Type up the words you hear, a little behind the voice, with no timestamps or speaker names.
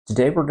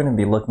Today we're going to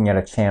be looking at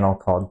a channel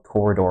called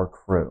Corridor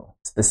Crew.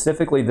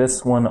 Specifically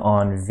this one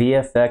on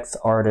VFX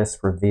artist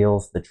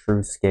reveals the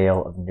true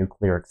scale of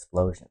nuclear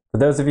explosion. For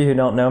those of you who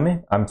don't know me,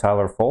 I'm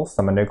Tyler Folse.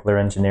 I'm a nuclear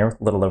engineer with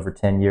a little over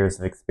 10 years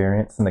of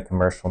experience in the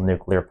commercial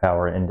nuclear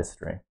power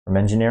industry. From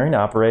engineering to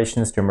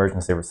operations to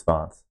emergency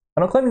response.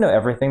 I don't claim to know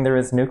everything there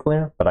is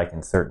nuclear, but I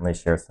can certainly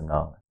share some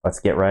knowledge. Let's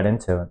get right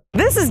into it.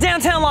 This is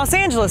downtown Los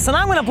Angeles, and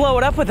I'm going to blow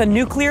it up with a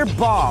nuclear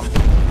bomb.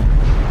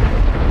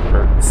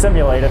 Or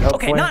simulate it,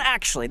 hopefully. Okay, not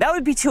actually. That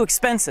would be too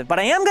expensive, but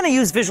I am going to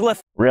use visual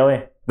effects.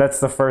 Really?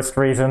 That's the first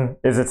reason,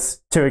 is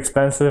it's too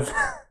expensive?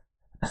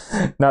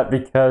 Not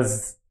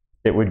because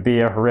it would be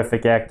a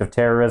horrific act of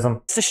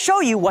terrorism? To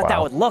show you what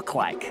that would look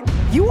like.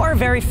 You are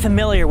very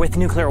familiar with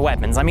nuclear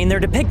weapons. I mean, they're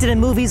depicted in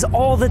movies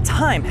all the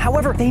time.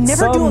 However, they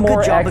never do a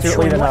good job of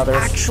showing what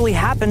actually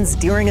happens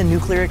during a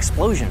nuclear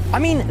explosion. I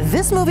mean,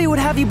 this movie would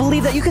have you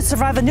believe that you could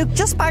survive a nuke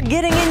just by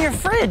getting in your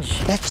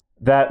fridge.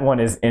 That one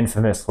is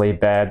infamously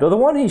bad, though the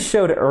one he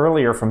showed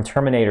earlier from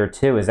Terminator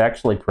 2 is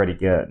actually pretty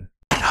good.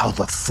 How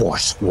the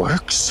Force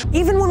works?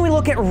 Even when we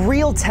look at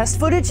real test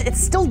footage,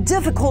 it's still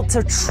difficult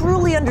to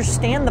truly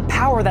understand the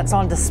power that's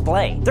on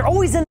display. They're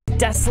always in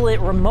desolate,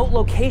 remote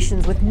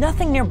locations with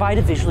nothing nearby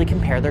to visually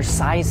compare their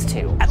size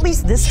to. At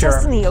least this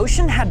test in the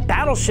ocean had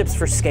battleships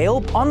for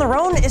scale. On their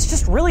own, it's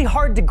just really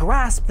hard to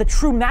grasp the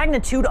true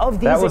magnitude of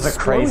these explosions. A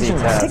crazy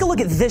test. Take a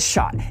look at this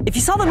shot. If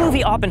you saw the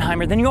movie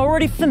Oppenheimer, then you're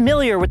already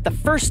familiar with the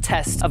first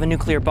test of a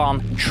nuclear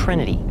bomb,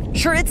 Trinity.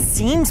 Sure, it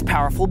seems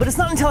powerful, but it's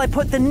not until I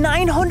put the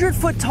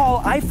 900-foot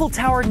tall Eiffel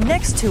Tower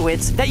next to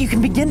it that you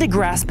can begin to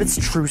grasp its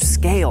true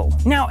scale.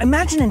 Now,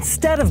 imagine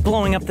instead of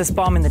blowing up this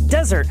bomb in the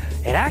desert,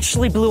 it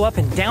actually blew up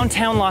in downtown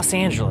Los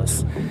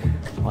Angeles.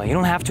 Well, you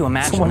don't have to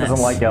imagine Someone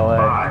doesn't like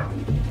LA.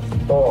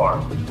 5,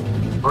 4,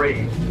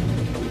 3,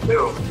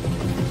 2,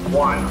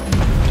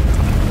 1.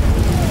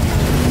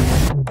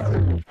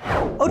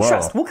 Oh,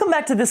 trust, we'll come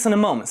back to this in a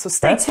moment, so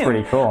stay tuned. That's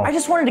pretty cool. I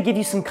just wanted to give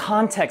you some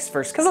context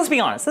first, because let's be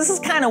honest, this is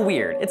kind of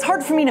weird. It's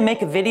hard for me to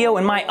make a video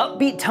in my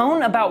upbeat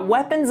tone about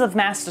weapons of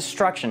mass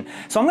destruction,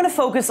 so I'm going to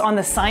focus on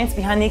the science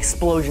behind the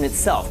explosion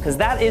itself, because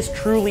that is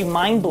truly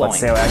mind-blowing. Let's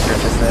see how accurate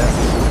this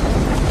is.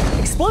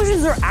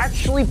 Explosions are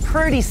actually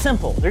pretty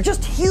simple. They're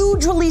just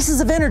huge releases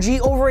of energy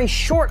over a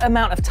short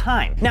amount of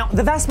time. Now,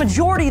 the vast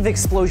majority of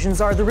explosions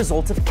are the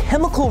result of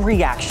chemical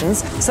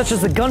reactions, such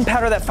as the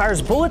gunpowder that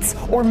fires bullets,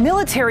 or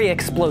military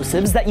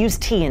explosives that use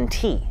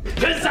TNT.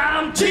 'Cause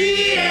I'm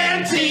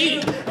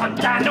TNT, I'm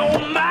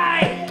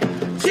dynamite,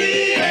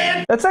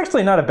 TNT. That's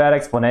actually not a bad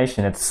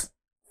explanation. It's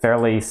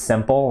fairly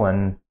simple,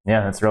 and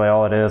yeah, that's really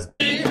all it is.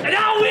 And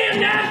I'll win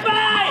that fight!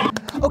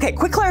 Okay,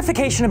 quick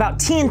clarification about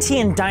TNT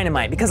and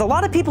dynamite, because a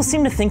lot of people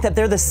seem to think that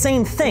they're the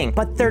same thing,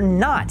 but they're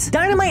not.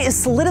 Dynamite is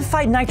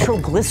solidified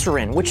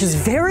nitroglycerin, which is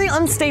very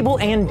unstable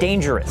and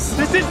dangerous.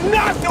 This is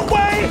not the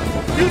way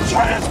you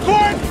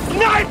transport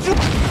nitro.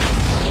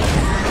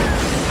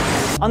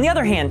 On the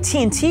other hand,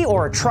 TNT,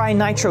 or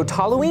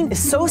trinitrotoluene, is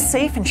so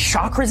safe and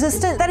shock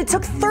resistant that it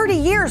took 30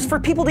 years for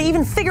people to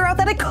even figure out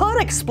that it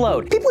could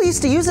explode. People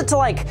used to use it to,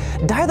 like,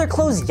 dye their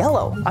clothes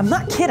yellow. I'm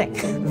not kidding.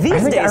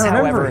 These days,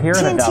 however,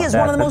 TNT is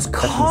one of the most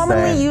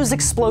commonly used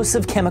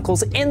explosive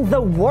chemicals in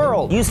the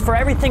world, used for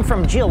everything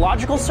from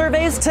geological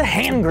surveys to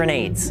hand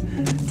grenades.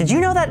 Did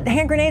you know that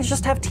hand grenades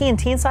just have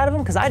TNT inside of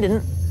them? Because I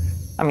didn't.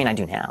 I mean, I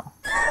do now.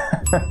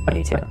 I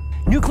do too.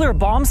 Nuclear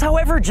bombs,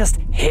 however, just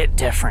hit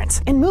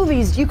different. In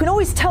movies, you can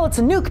always tell it's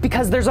a nuke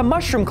because there's a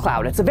mushroom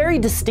cloud. It's a very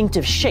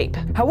distinctive shape.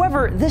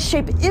 However, this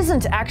shape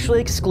isn't actually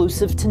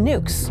exclusive to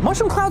nukes.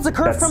 Mushroom clouds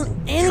occur from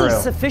any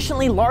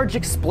sufficiently large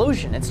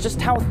explosion. It's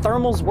just how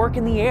thermals work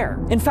in the air.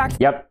 In fact,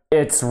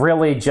 it's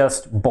really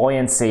just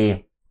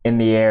buoyancy in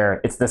the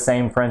air. It's the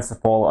same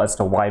principle as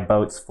to why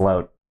boats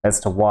float, as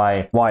to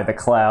why the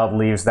cloud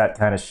leaves that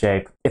kind of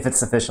shape, if it's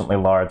sufficiently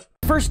large.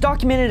 First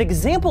documented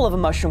example of a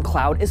mushroom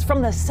cloud is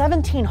from the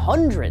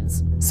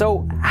 1700s.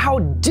 So how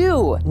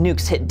do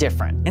nukes hit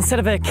different? Instead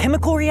of a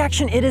chemical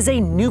reaction, it is a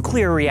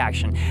nuclear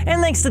reaction.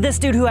 And thanks to this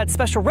dude who had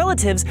special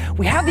relatives,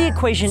 we have the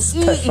equation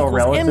E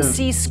equals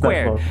mc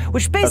squared,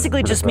 which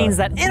basically just means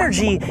that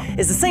energy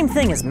is the same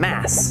thing as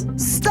mass.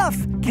 Stuff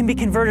can be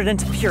converted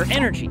into pure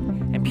energy,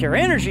 and pure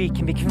energy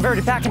can be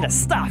converted back into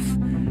stuff.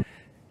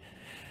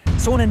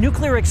 So in a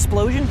nuclear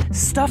explosion,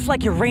 stuff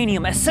like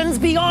uranium ascends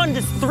beyond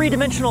its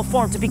three-dimensional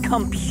form to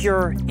become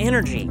pure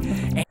energy.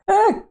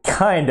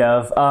 Kind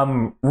of.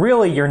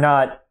 Really, you're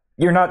not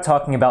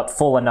talking about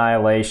full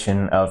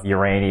annihilation of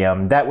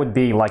uranium. That would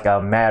be like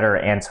a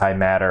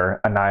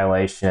matter-antimatter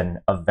annihilation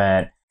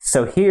event.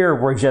 So here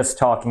we're just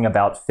talking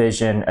about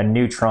fission. A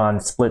neutron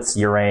splits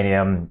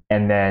uranium,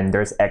 and then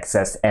there's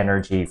excess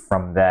energy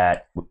from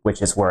that,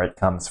 which is where it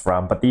comes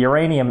from. But the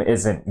uranium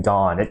isn't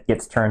gone. It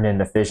gets turned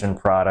into fission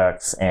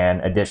products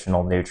and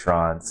additional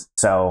neutrons.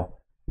 So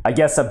I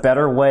guess a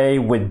better way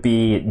would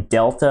be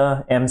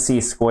delta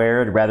MC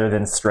squared rather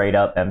than straight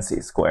up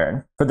MC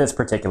squared for this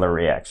particular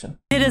reaction.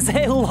 It is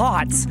a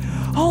lot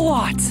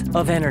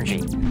of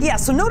energy. Yeah,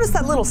 so notice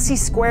that little c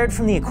squared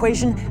from the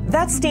equation?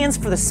 That stands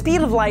for the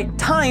speed of light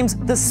times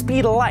the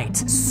speed of light.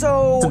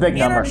 So it's a big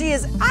number. Energy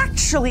is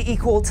actually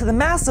equal to the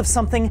mass of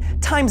something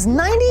times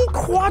 90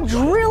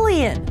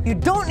 quadrillion. You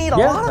don't need a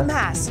lot of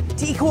mass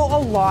to equal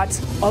a lot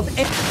of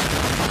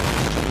energy.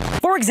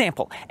 For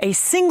example, a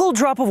single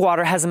drop of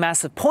water has a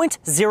mass of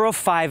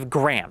 0.05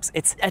 grams.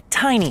 It's a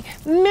tiny,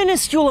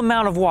 minuscule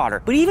amount of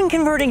water, but even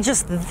converting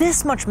just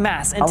this much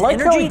mass into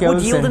energy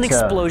would yield an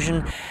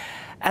explosion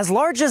as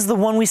large as the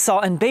one we saw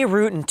in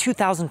Beirut in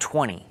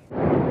 2020.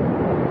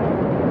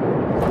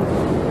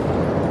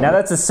 Now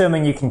that's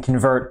assuming you can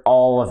convert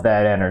all of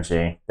that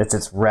energy. That's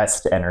its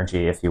rest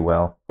energy, if you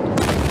will.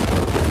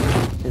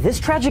 This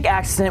tragic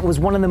accident was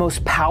one of the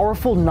most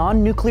powerful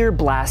non-nuclear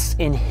blasts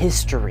in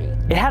history.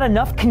 It had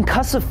enough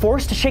concussive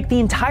force to shake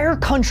the entire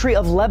country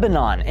of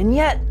Lebanon, and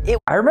yet it...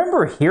 I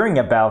remember hearing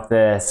about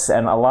this,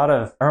 and I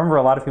remember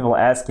a lot of people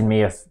asking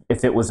me if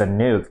it was a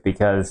nuke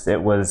because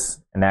it was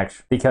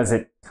because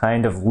it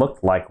kind of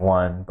looked like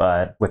one,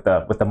 but with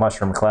the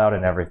mushroom cloud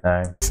and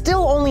everything.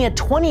 Still only a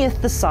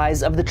 20th the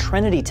size of the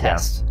Trinity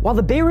test. While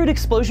the Beirut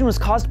explosion was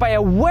caused by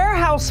a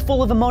warehouse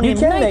full of ammonium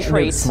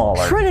nitrate,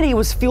 Trinity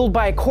was fueled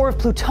by a core of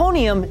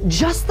plutonium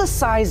just the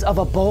size of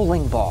a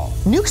bowling ball.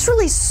 Nukes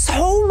release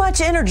so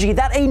much energy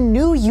that a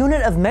new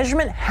unit of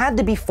measurement had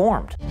to be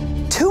formed.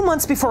 2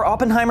 months before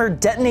Oppenheimer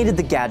detonated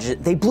the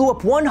gadget, they blew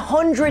up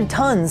 100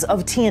 tons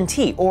of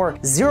TNT, or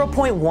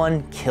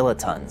 0.1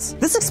 kilotons.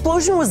 This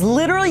explosion was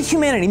literally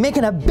humanity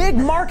making a big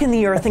mark in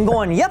the earth and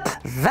going, yep,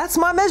 that's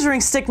my measuring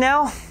stick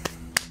now.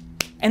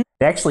 And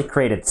they actually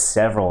created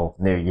several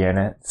new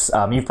units.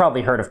 You've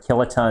probably heard of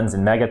kilotons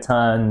and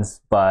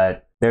megatons,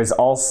 but there's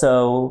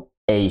also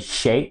a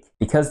shake.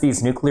 Because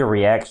these nuclear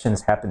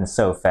reactions happen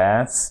so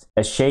fast,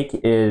 a shake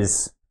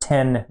is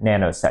 10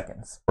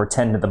 nanoseconds, or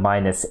 10 to the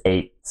minus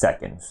 8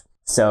 seconds.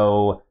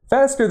 So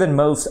faster than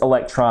most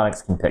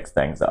electronics can pick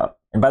things up.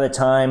 And by the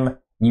time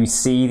you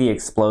see the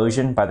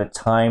explosion, by the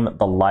time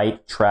the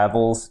light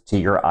travels to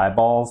your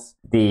eyeballs,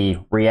 the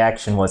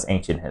reaction was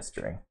ancient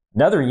history.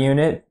 Another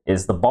unit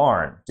is the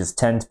barn, which is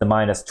 10 to the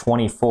minus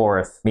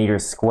 24th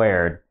meters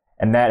squared,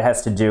 and that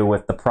has to do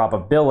with the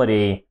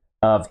probability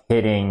of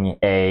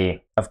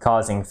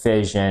causing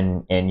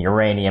fission in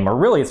uranium, or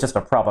really it's just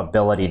a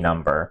probability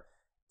number.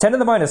 10 to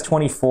the minus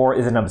 24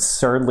 is an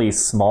absurdly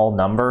small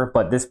number,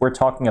 but we're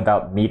talking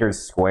about meters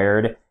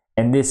squared,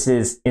 and this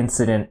is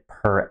incident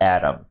per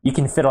atom. You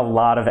can fit a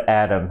lot of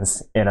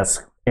atoms in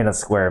a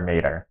square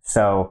meter.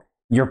 So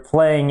you're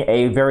playing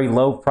a very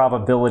low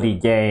probability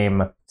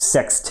game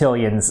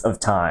sextillions of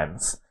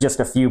times. Just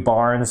a few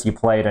barns, you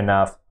play it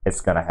enough, it's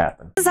gonna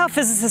happen. This is how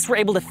physicists were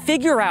able to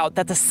figure out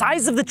that the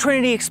size of the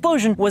Trinity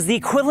explosion was the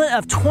equivalent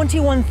of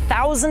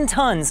 21,000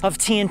 tons of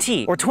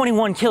TNT, or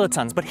 21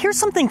 kilotons. But here's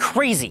something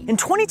crazy. In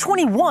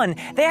 2021,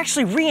 they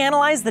actually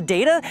reanalyzed the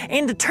data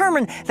and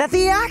determined that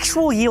the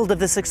actual yield of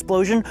this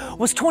explosion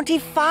was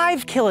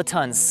 25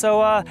 kilotons.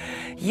 So,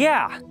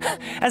 yeah,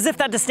 as if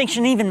that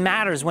distinction even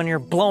matters when you're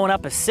blowing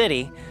up a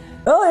city.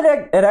 Well,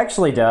 it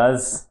actually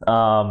does,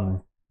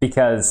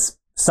 because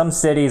some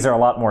cities are a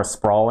lot more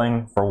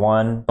sprawling, for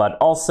one, but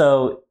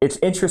also it's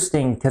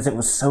interesting because it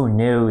was so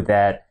new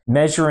that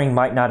measuring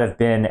might not have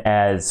been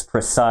as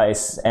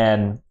precise,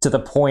 and to the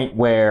point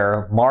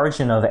where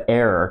margin of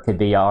error could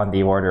be on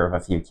the order of a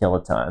few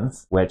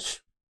kilotons, which,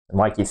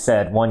 like you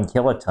said, 1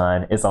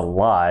 kiloton is a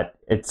lot.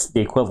 It's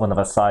the equivalent of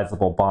a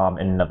sizable bomb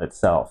in and of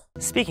itself.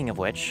 Speaking of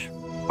which...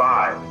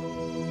 5,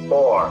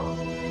 4,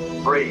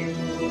 3,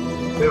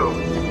 2,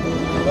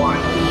 1.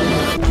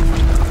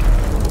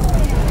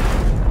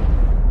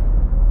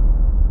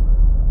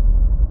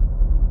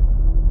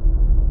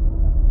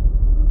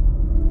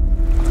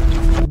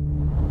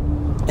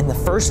 In the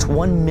first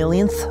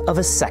 1/1,000,000th of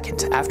a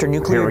second after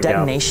nuclear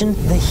detonation,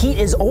 the heat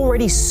is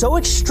already so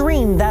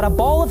extreme that a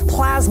ball of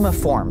plasma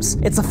forms.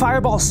 It's a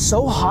fireball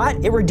so hot,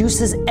 it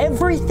reduces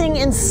everything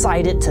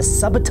inside it to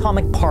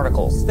subatomic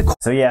particles.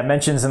 So yeah, it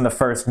mentions in the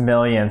first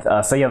millionth.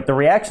 So yeah, the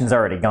reaction's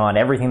already gone.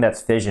 Everything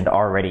that's fissioned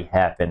already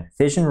happened.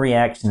 Fission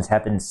reactions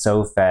happen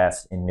so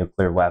fast in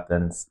nuclear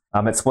weapons.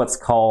 It's what's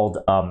called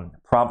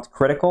prompt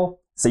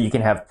critical. So you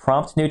can have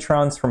prompt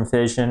neutrons from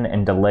fission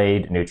and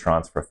delayed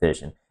neutrons for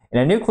fission. In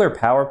a nuclear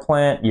power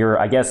plant, you're,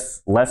 I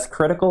guess, less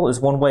critical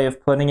is one way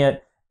of putting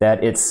it,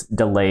 that it's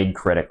delayed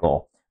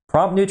critical.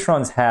 Prompt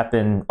neutrons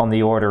happen on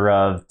the order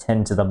of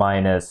 10 to the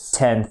minus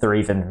 10th or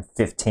even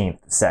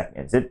 15th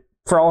seconds.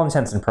 For all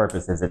intents and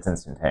purposes, it's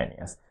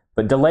instantaneous.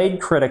 But delayed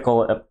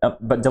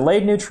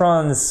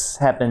neutrons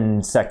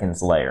happen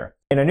seconds later.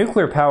 In a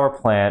nuclear power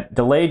plant,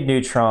 delayed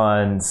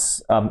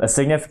neutrons, a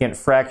significant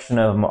fraction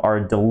of them are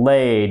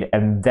delayed,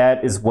 and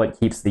that is what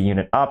keeps the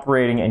unit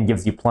operating and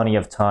gives you plenty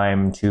of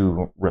time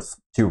to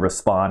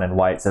respond, and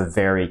why it's a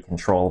very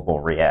controllable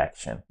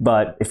reaction.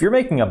 But if you're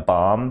making a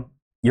bomb,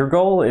 your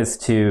goal is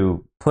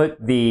to put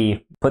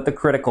the put the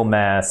critical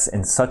mass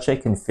in such a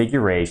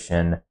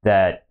configuration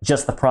that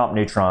just the prompt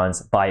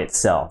neutrons by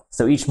itself.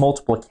 So each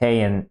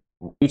multiplication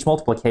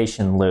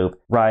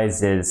loop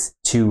rises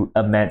to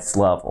immense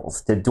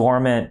levels, to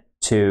dormant,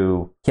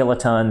 to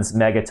kilotons,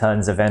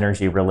 megatons of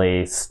energy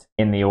released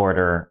in the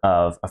order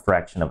of a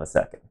fraction of a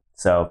second.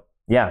 So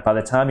yeah, by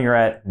the time you're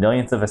at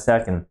millionths of a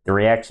second, the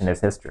reaction is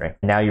history.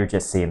 Now you're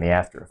just seeing the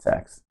after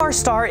effects. Our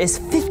star is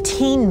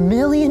 15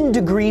 million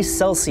degrees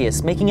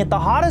Celsius, making it the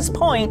hottest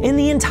point in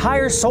the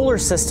entire solar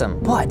system.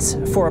 But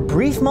for a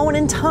brief moment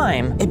in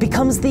time, it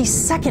becomes the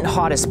second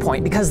hottest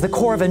point because the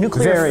core of a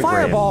nuclear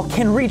fireball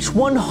can reach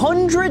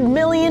 100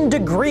 million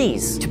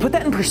degrees. To put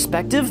that in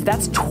perspective,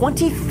 that's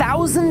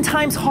 20,000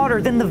 times hotter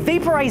than the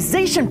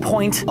vaporization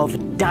point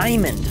of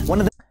diamond.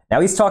 Now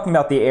he's talking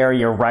about the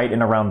area right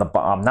and around the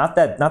bomb, not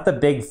the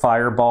big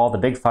fireball. The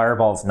big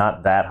fireball is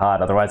not that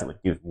hot, otherwise it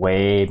would do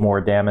way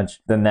more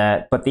damage than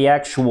that. But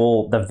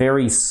the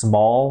very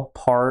small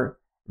part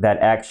that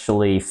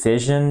actually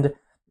fissioned.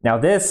 Now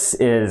this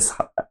is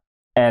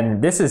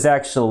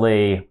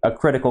actually a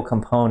critical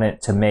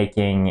component to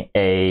making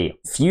a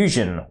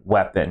fusion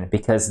weapon,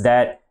 because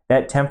that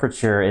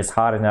temperature is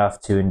hot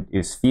enough to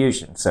induce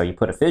fusion. So you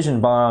put a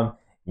fission bomb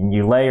and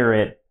you layer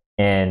it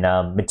in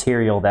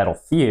material that'll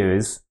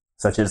fuse,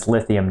 such as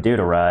lithium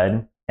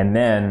deuteride, and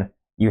then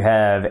you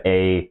have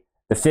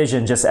the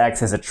fission just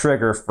acts as a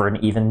trigger for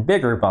an even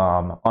bigger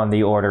bomb on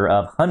the order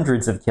of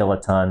hundreds of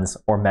kilotons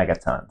or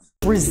megatons.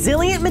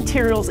 Resilient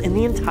materials in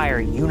the entire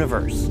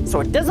universe.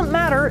 So it doesn't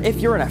matter if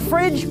you're in a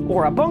fridge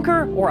or a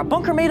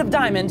bunker made of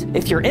diamond,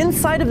 if you're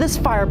inside of this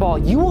fireball,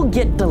 you will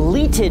get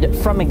deleted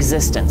from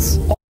existence.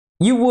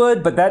 You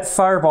would, but that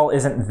fireball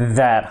isn't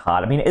that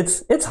hot. I mean,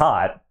 it's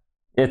hot.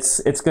 It's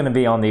going to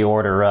be on the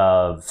order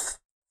of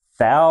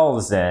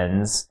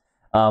thousands,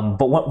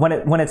 but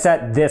when it's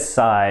at this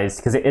size,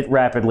 because it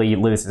rapidly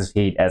loses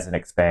heat as it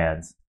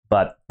expands.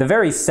 But the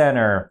very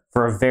center,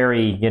 for a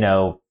very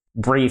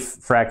brief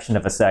fraction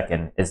of a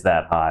second, is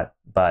that hot.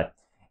 But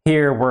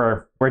here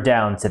we're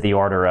down to the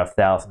order of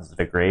thousands of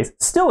degrees.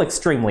 Still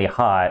extremely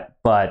hot,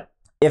 but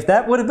if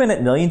that would have been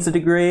at millions of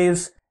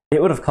degrees, it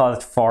would have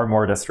caused far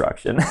more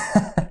destruction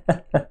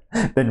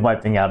than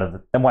wiping out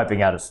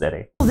a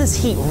city. This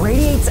heat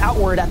radiates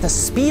outward at the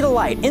speed of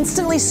light,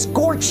 instantly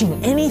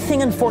scorching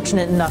anything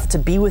unfortunate enough to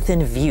be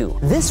within view.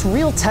 This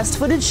real test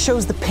footage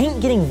shows the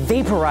paint getting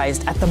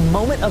vaporized at the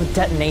moment of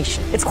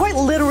detonation. It's quite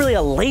literally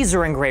a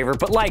laser engraver,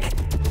 but like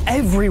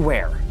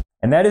everywhere.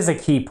 And that is a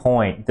key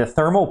point. The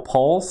thermal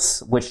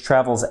pulse, which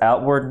travels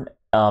outward,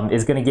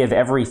 is going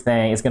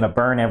to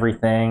burn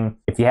everything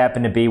if you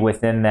happen to be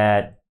within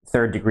that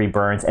third-degree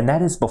burns, and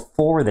that is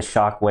before the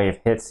shock wave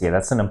hits you.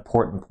 That's an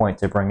important point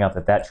to bring up,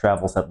 that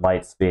travels at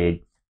light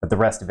speed, but the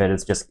rest of it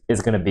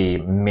is going to be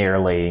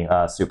merely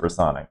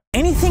supersonic.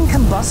 Anything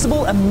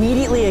combustible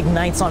immediately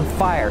ignites on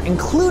fire,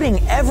 including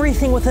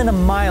everything within a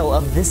mile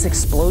of this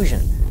explosion.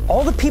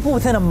 All the people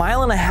within a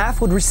mile and a half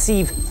would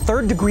receive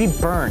third-degree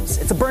burns.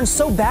 It's a burn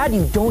so bad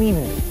you don't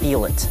even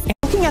feel it.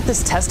 Looking at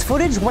this test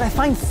footage, what I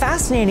find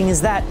fascinating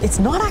is that it's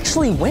not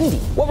actually windy.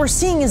 What we're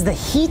seeing is the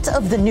heat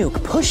of the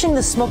nuke pushing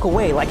the smoke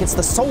away like it's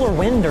the solar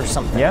wind or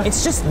something. Yeah.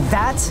 It's just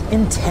that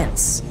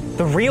intense.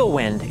 The real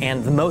wind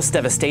and the most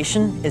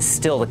devastation is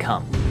still to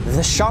come.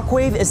 The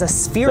shockwave is a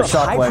sphere of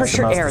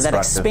high-pressure air that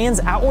expands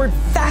outward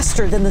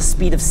faster than the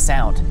speed of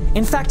sound.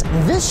 In fact,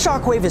 this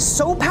shockwave is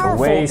so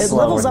powerful it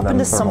levels up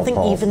into something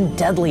even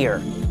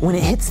deadlier. When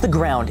it hits the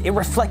ground, it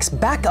reflects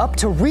back up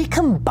to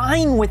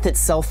recombine with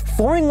itself,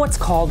 forming what's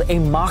called a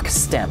Mach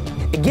stem.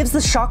 It gives the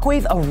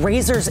shockwave a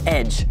razor's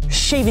edge,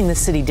 shaving the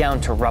city down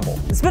to rubble.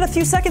 It's been a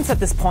few seconds at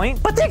this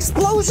point, but the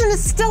explosion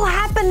is still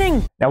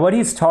happening! Now what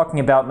he's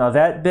talking about,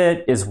 that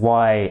bit is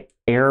why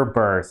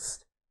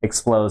airburst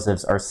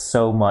explosives are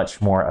so much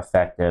more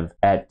effective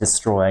at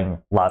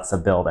destroying lots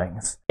of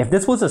buildings. If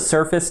this was a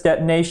surface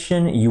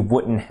detonation, you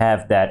wouldn't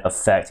have that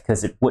effect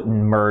because it wouldn't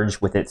merge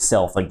with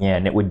itself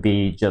again. It would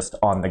be just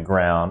on the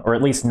ground, or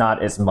at least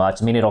not as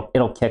much. I mean,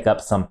 it'll kick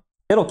up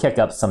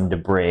some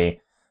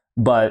debris,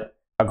 but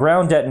a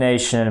ground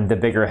detonation, the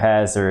bigger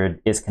hazard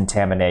is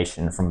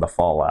contamination from the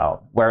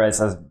fallout.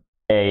 Whereas an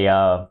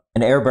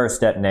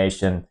airburst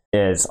detonation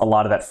is a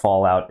lot of that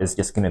fallout is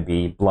just going to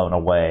be blown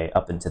away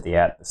up into the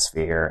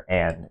atmosphere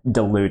and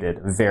diluted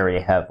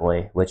very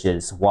heavily, which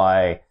is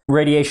why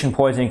radiation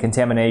poisoning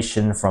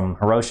contamination from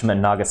Hiroshima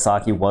and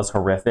Nagasaki was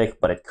horrific,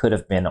 but it could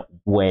have been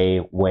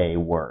way, way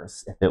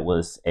worse if it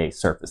was a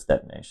surface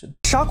detonation.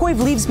 Shockwave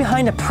leaves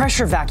behind a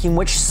pressure vacuum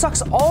which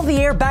sucks all the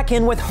air back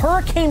in with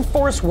hurricane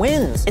force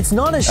winds. It's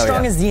not as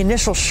strong as the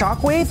initial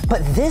shockwave,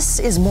 but this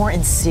is more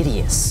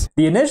insidious.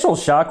 The initial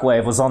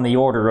shockwave was on the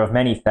order of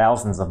many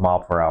thousands of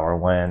mile-per-hour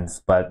winds,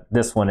 but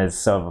this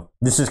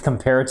is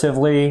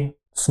comparatively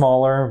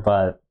smaller,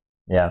 but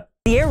yeah.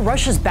 The air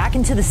rushes back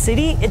into the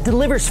city. It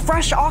delivers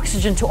fresh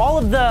oxygen to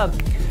all the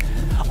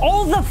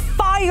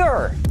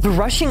fire. The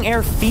rushing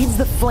air feeds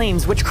the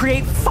flames, which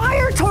create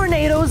fire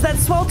tornadoes that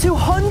swell to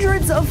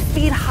hundreds of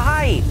feet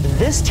high.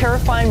 This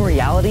terrifying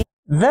reality.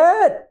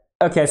 That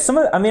Okay,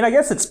 I mean, I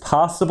guess it's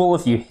possible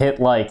if you hit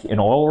like an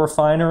oil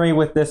refinery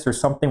with this or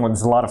something where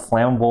there's a lot of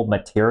flammable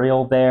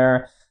material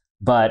there,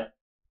 but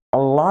a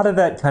lot of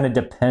that kind of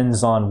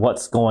depends on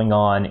what's going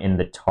on in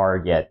the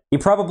target. You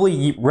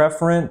probably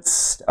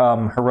referenced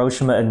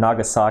Hiroshima and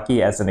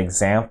Nagasaki as an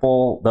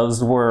example.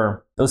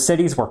 Those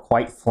cities were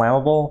quite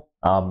flammable.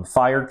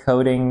 Fire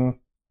coating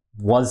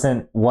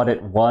wasn't what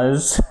it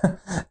was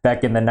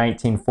back in the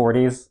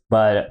 1940s,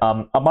 but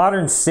a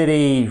modern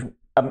city,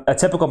 a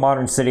typical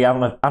modern city, I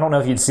don't know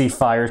if you'd see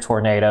fire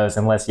tornadoes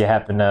unless you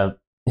happen to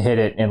hit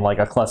it in like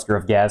a cluster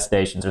of gas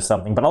stations or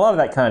something, but a lot of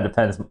that kind of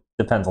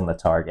depends on the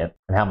target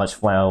and how much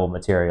flammable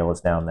material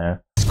is down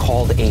there. It's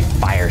called a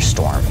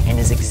firestorm and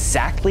is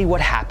exactly what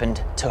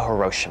happened to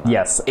Hiroshima.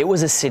 Yes. It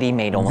was a city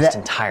made almost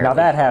entirely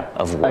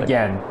of wood.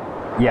 Again,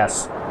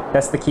 yes.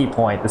 That's the key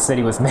point. The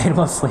city was made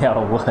mostly out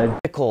of wood.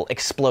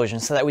 Explosion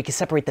so that we can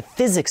separate the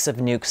physics of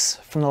nukes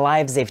from the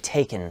lives they've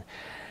taken.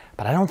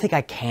 But I don't think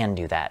I can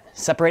do that.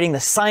 Separating the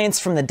science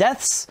from the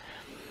deaths,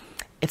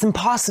 it's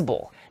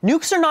impossible.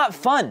 Nukes are not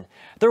fun.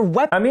 They're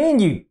weapons. I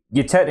mean,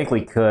 you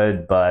technically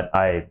could, but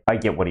I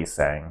get what he's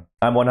saying.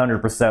 I'm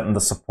 100% in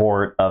the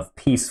support of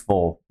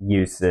peaceful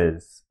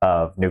uses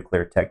of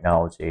nuclear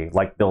technology,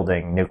 like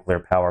building nuclear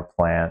power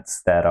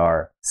plants that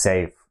are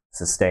safe,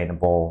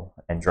 sustainable,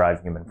 and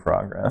drive human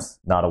progress.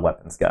 Not a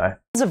weapons guy.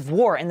 Of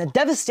war and the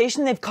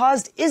devastation they've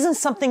caused isn't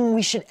something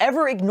we should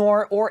ever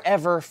ignore or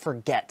ever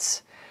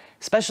forget.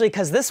 Especially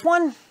because this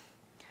one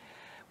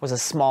was a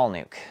small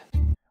nuke.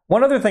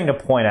 One other thing to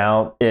point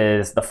out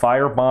is the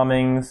fire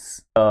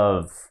bombings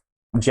of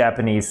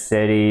Japanese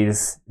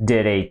cities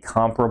did a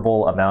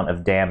comparable amount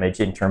of damage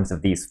in terms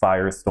of these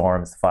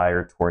firestorms,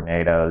 fire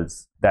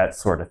tornadoes, that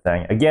sort of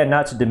thing. Again,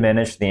 not to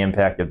diminish the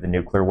impact of the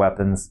nuclear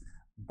weapons,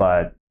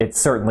 but it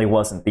certainly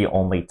wasn't the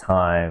only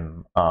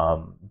time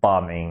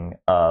bombing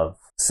of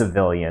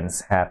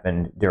civilians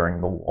happened during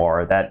the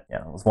war. That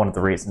was one of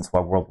the reasons why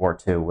World War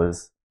II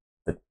was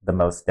the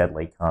most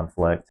deadly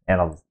conflict,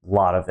 and a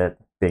lot of it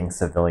being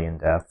civilian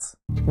deaths.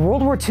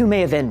 World War II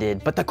may have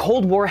ended, but the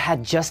Cold War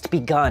had just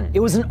begun. It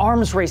was an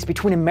arms race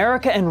between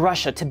America and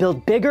Russia to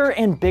build bigger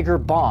and bigger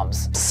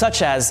bombs,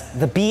 such as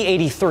the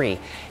B-83.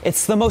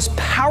 It's the most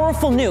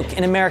powerful nuke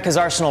in America's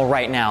arsenal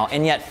right now,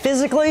 and yet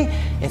physically,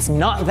 it's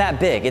not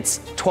that big.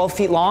 It's 12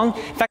 feet long.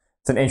 In fact,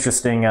 it's an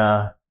interesting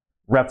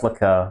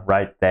replica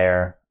right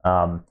there.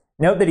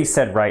 Note that he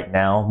said right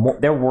now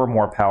there were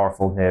more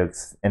powerful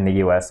nukes in the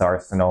U.S.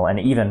 arsenal, and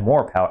even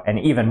more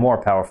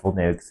powerful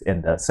nukes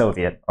in the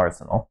Soviet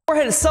arsenal. The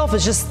warhead itself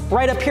is just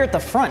right up here at the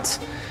front.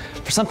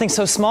 For something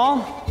so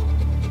small,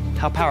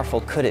 how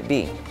powerful could it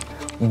be?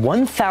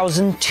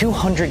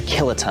 1,200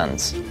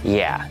 kilotons.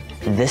 Yeah,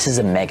 this is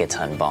a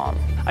megaton bomb.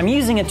 I'm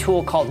using a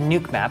tool called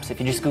Nuke Maps. If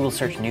you just Google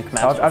search Nuke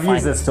Maps, I've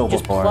used this tool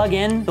just before. Plug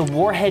in the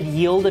warhead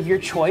yield of your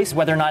choice,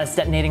 whether or not it's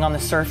detonating on the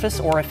surface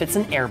or if it's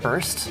an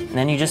airburst, and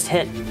then you just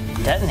hit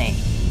detonate.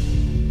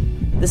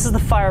 This is the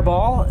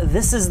fireball.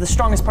 This is the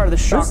strongest part of the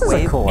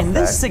shockwave, cool and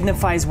this effect.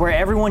 signifies where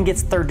everyone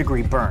gets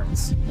third-degree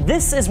burns.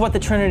 This is what the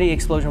Trinity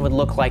explosion would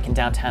look like in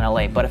downtown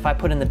LA, but if I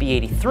put in the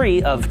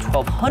B-83 of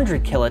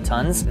 1,200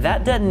 kilotons,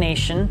 that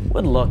detonation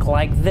would look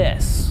like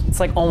this. It's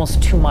like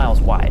almost 2 miles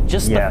wide,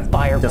 just the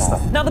fireball.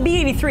 Now the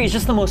B-83 is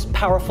just the most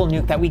powerful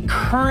nuke that we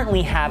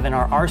currently have in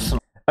our arsenal.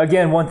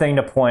 Again, one thing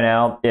to point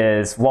out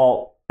is,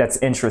 well, that's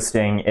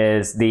interesting,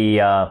 is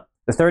the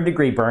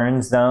third-degree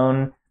burn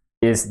zone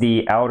is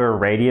the outer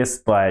radius,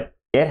 but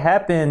it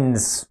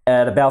happens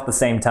at about the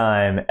same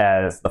time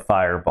as the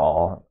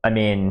fireball. I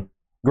mean,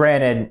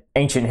 granted,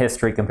 ancient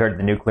history compared to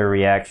the nuclear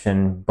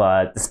reaction,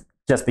 but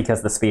just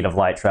because the speed of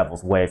light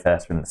travels way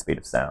faster than the speed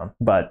of sound.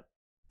 But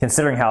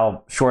considering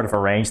how short of a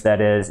range that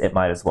is, it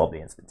might as well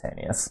be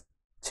instantaneous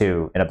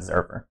to an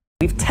observer.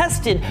 We've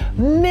tested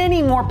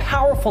many more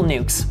powerful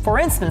nukes. For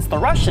instance, the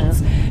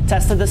Russians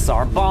tested the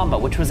Tsar Bomba,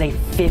 which was a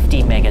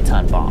 50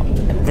 megaton bomb.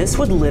 This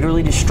would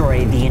literally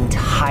destroy the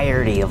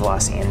entirety of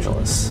Los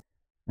Angeles.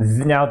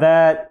 Now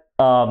that,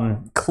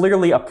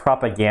 clearly a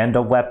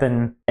propaganda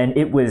weapon, and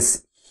it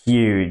was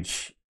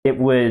huge. It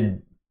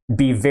would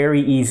be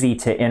very easy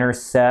to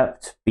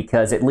intercept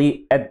because at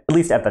least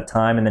at the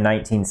time in the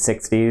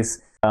 1960s,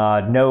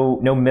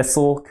 no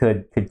missile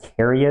could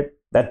carry it.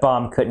 That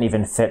bomb couldn't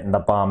even fit in the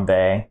bomb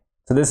bay.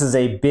 So this is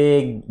a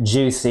big,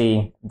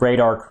 juicy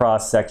radar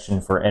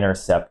cross-section for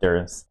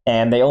interceptors,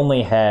 and they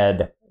only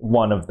had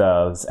one of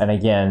those, and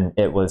again,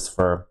 it was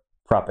for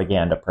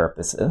propaganda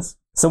purposes.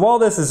 So while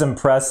this is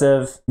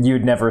impressive,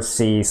 you'd never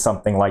see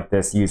something like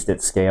this used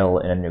at scale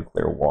in a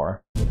nuclear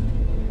war.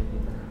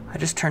 I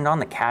just turned on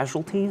the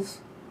casualties.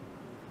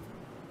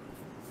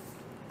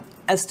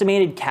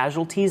 Estimated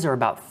casualties are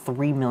about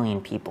 3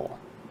 million people.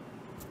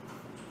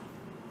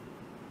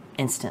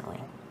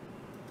 Instantly.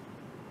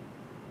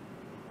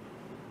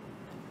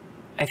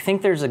 I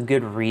think there's a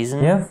good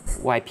reason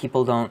why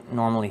people don't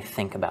normally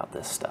think about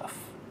this stuff.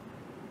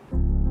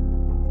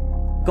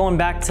 Going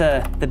back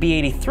to the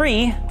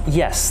B-83,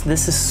 yes,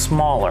 this is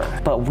smaller,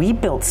 but we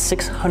built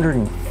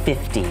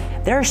 650.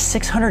 There are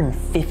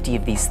 650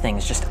 of these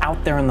things just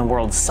out there in the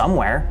world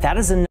somewhere. That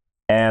is enough.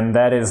 And And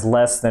that is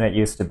less than it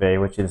used to be,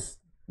 which is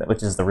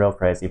the real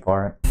crazy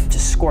part. To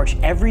scorch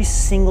every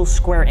single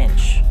square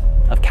inch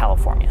of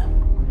California.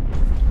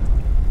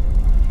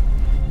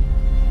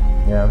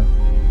 Yeah.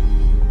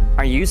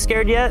 Are you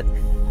scared yet?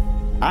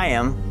 I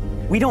am.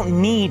 We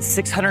don't need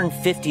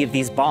 650 of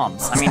these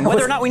bombs. I mean,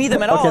 whether or not we need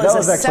them at all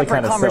is a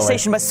separate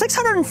conversation, but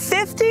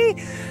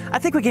 650? I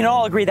think we can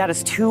all agree that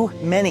is too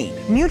many.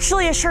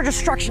 Mutually assured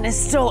destruction is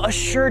still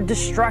assured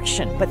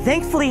destruction, but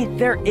thankfully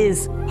there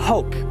is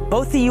hope.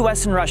 Both the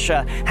US and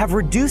Russia have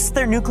reduced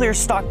their nuclear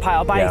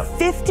stockpile by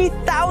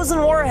 50,000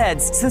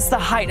 warheads since the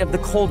height of the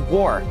Cold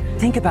War.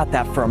 Think about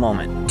that for a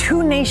moment.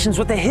 Two nations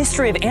with a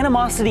history of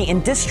animosity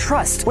and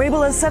distrust were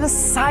able to set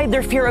aside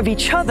their fear of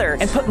each other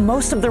and put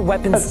most of their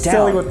weapons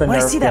down. When I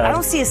see that, I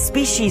don't see a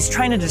species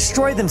trying to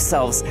destroy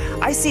themselves.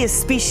 I see a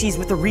species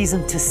with a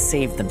reason to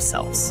save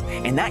themselves.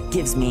 And that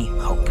gives me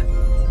hope.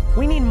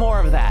 We need more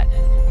of that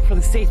for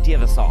the safety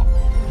of us all.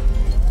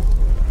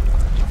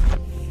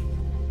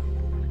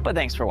 But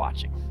thanks for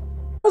watching.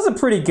 It was a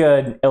pretty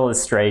good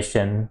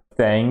illustration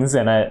things,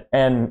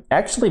 and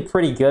actually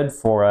pretty good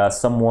for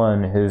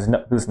someone who's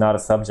not a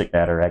subject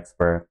matter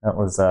expert. That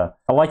was I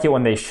like it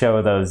when they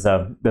show those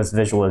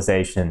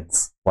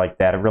visualizations like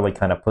that. It really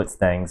kind of puts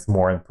things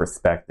more in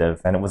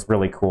perspective, and it was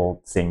really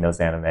cool seeing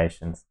those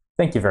animations.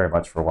 Thank you very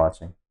much for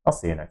watching. I'll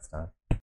see you next time.